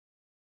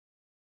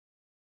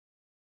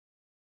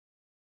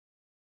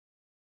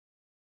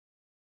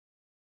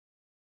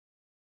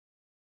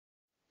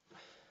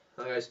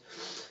Hi guys,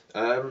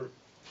 a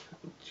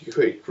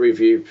quick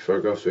review before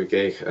I go off to a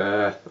gig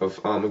of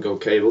Armour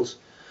Gold cables.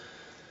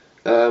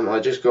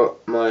 I just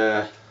got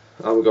my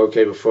Armour Gold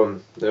cable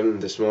from them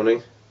this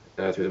morning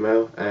through the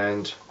mail,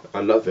 and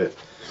I love it.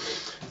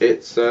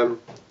 It's sort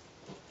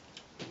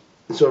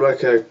of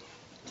like a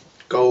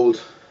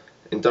gold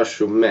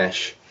industrial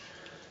mesh,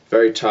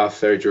 very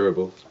tough, very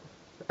durable,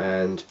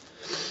 and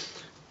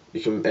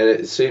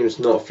it seems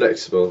not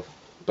flexible,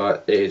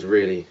 but it is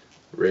really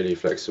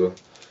flexible.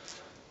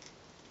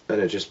 And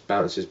it just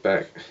bounces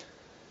back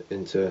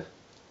into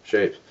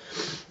shape.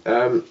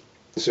 So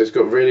it's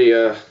got really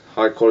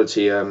high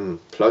quality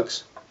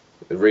plugs,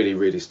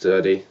 really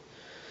sturdy.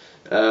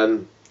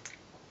 Covered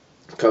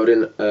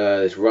in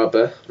this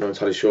rubber. I'm not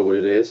entirely sure what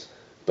it is,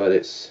 but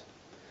it's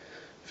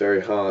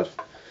very hard,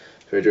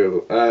 very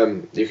durable.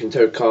 You can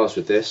tow cars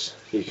with this.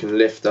 You can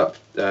lift up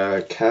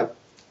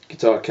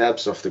guitar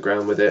cabs off the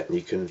ground with it.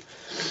 You can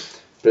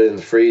put it in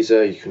the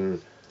freezer. You can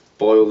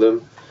boil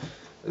them,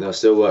 and they'll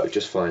still work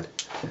just fine.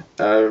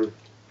 So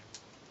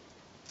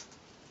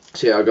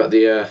yeah, I got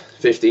the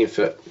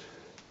 15-foot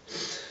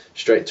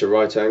straight to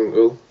right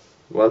angle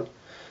one,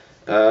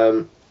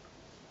 and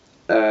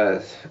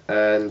yeah,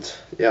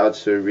 I'll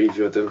just do a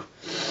review of them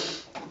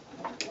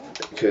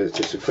because it's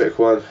just a quick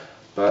one,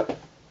 but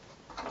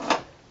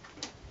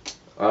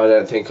I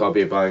don't think I'll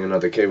be buying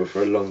another cable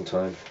for a long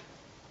time.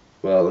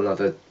 Well,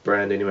 another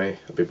brand anyway.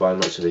 I'll be buying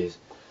lots of these.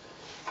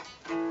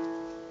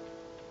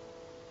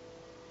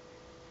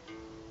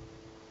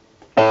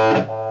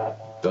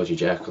 Dodgy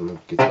jack on the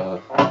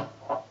guitar.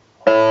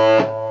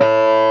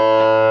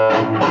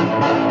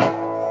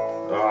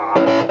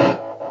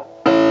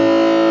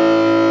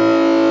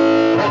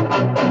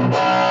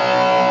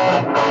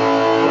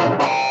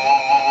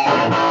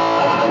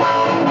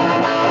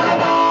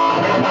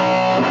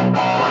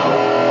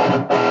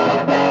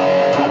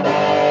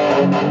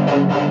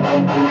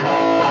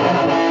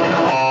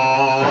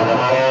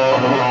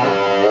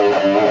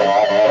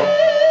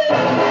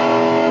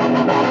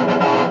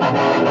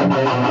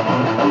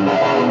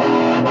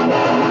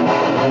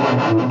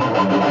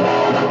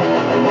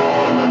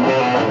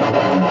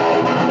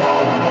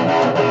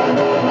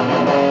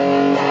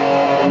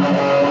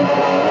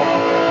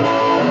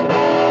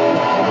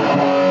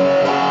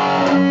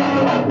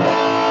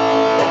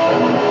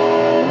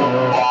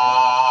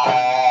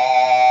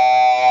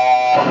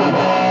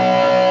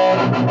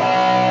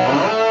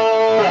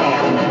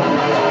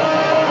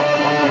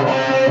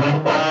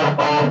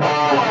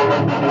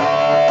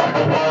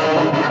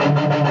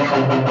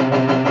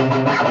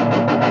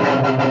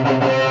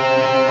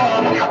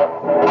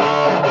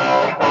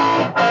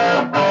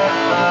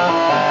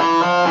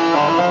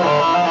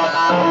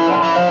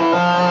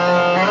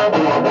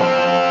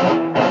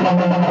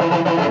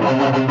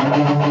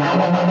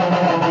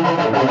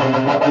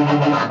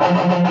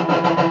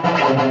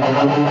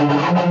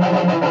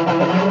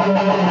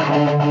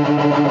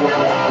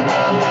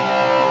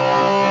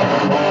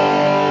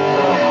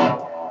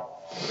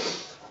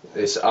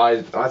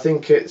 I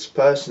think it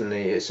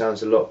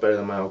sounds a lot better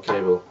than my old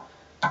cable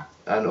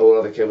and all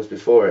other cables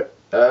before it.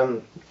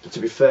 To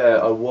be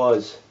fair, I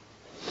was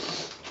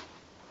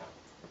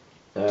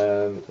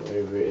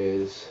wherever it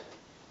is,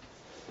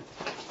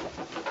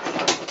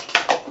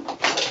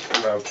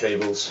 my old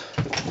cables.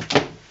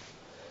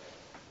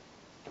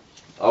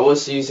 I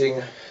was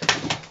using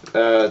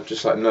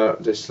just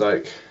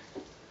like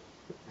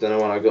don't know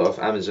one I got off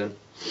Amazon,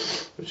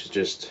 which is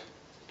just a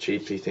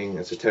cheapy thing.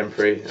 It's a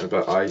temporary,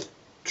 but I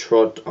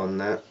trod on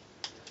that.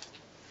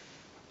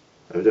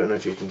 I don't know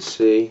if you can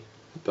see,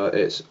 but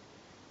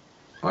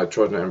I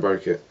trod on it and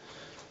broke it.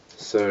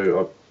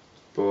 So I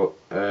bought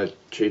a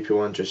cheaper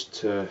one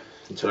just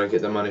until I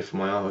get the money for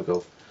my Armour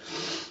Gold.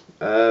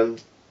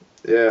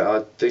 Yeah,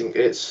 I think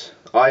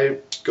I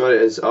got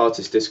it as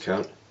artist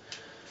discount.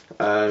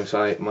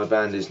 So my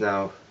band is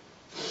now,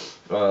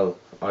 well,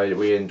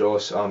 we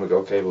endorse Armour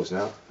Gold cables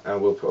now,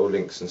 and we'll put all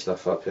links and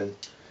stuff up in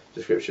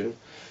description.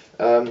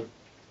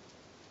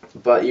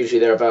 But usually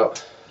they're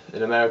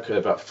in America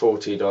about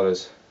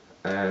 $40,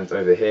 and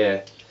over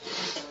here,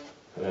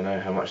 I don't know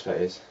how much that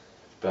is,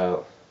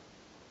 about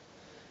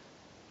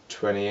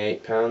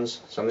 £28,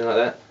 something like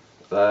that.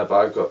 But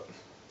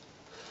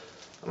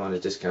I'm on a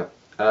discount.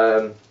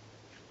 But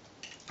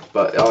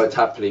I would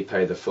happily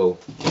pay the full.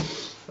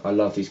 I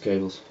love these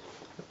cables.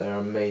 They're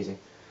amazing.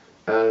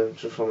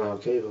 Just from our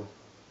cable.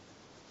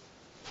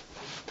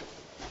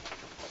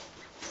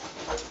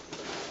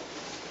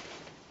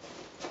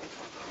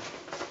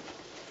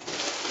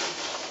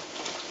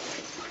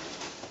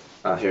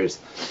 Here it is.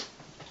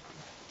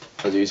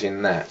 I was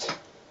using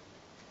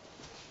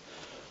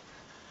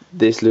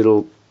this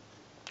little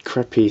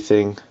crappy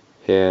thing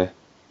here.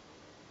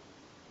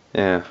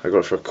 Yeah, I got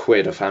it for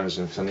 £1 off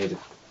Amazon because I needed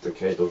the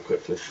cable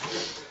quickly.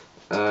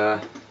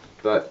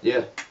 But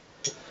yeah,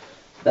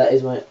 that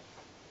is my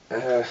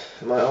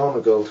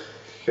Armour Gold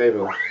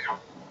cable.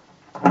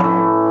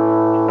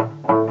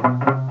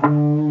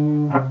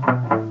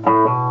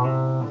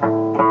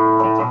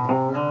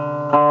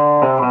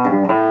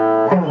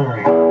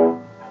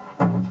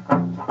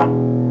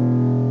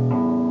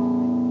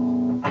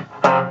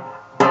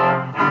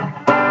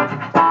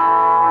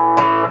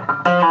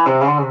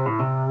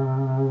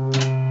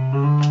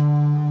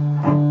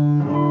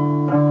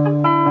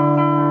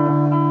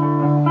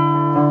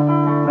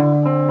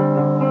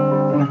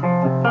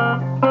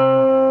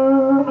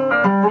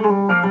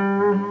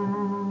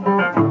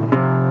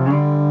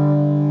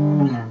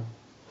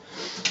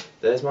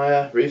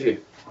 there's my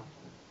review.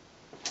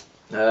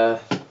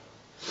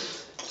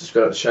 Just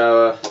got out of the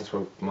shower. That's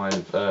why my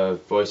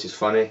voice is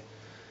funny,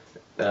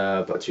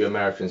 but to you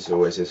Americans it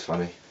always is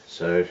funny,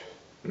 so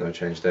no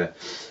change there.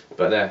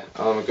 But there,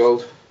 Armour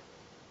Gold.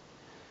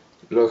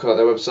 Look at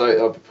their website,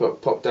 I'll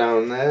pop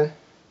down there,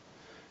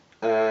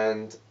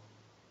 and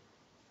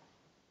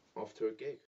off to a gig.